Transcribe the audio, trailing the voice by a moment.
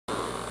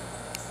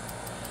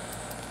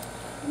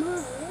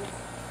Mom.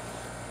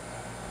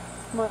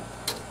 What?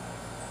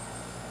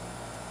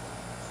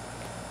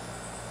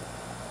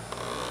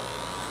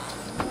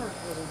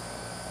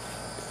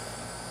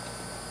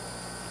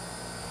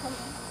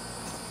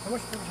 How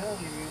much propane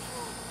do you use?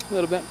 A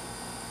little bit.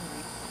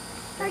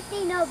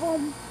 13 of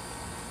them.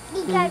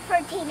 You got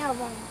 13 of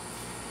them.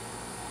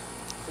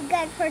 We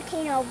got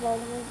 13 of them.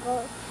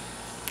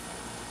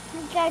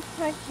 We got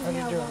 13 How do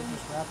you of do it? them.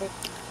 Just wrap it?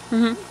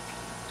 Mm-hmm.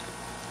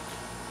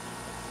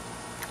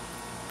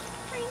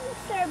 Are you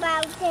sure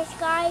about this,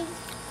 guys?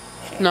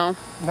 No.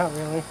 Not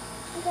really.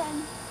 Okay.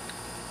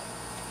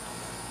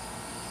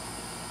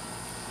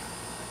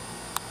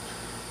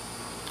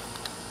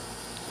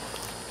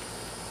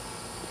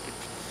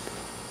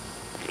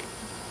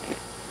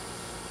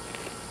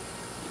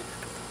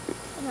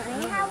 Can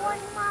I have one,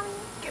 Mommy?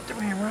 Get the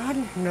ramrod.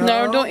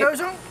 No, don't eat-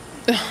 Those aren't.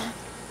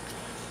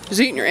 Just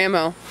eating your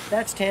ammo.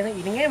 That's Tana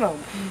eating ammo.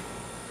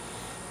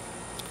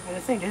 And I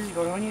think this is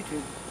going on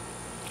YouTube.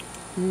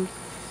 Mm.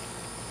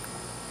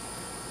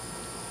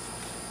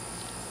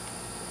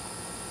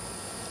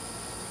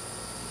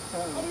 I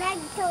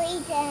like to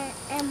eat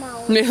the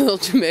ammo. Maybe a little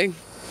too big.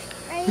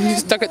 I You like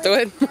stuck it to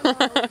to eat it.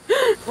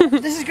 ammo.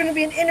 This is going to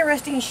be an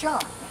interesting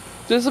shot.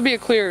 This will be a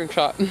clear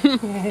shot.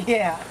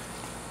 Yeah.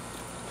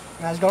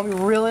 That's going to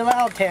be really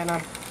loud,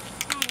 Tana.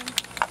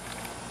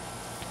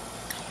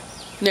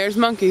 There's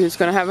Monkey, who's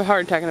going to have a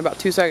heart attack in about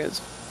 2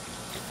 seconds.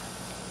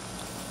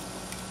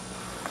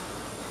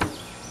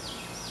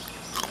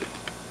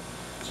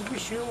 Should we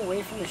shoot him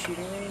away from the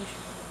shooting range?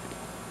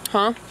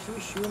 Huh? Should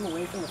we shoot him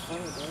away from the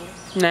front of the building?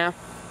 Nah.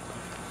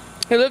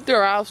 He lived through a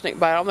rattlesnake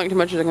bite. I don't think too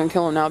much is going to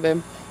kill him now,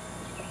 babe.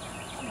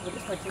 But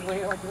it's like the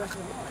way like the rest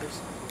of the lives.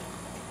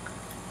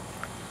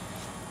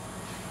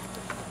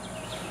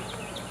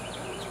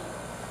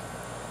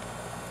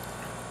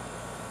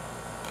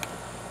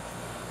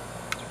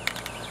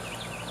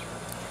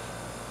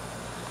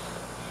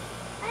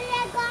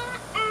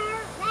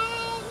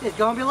 It's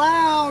gonna be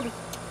loud.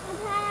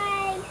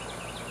 Okay.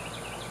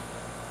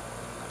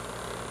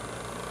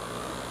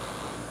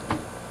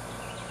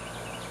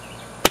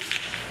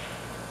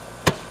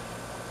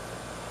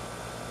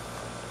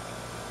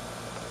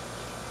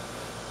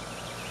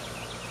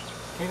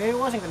 Okay, maybe it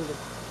wasn't gonna do.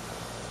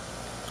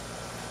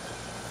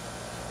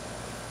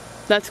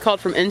 That's called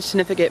from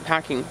insignificant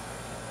packing.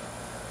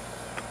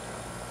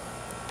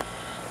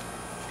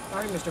 All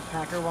right, Mr.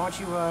 Packer, why don't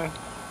you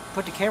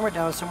put the camera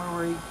down somewhere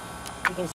where you can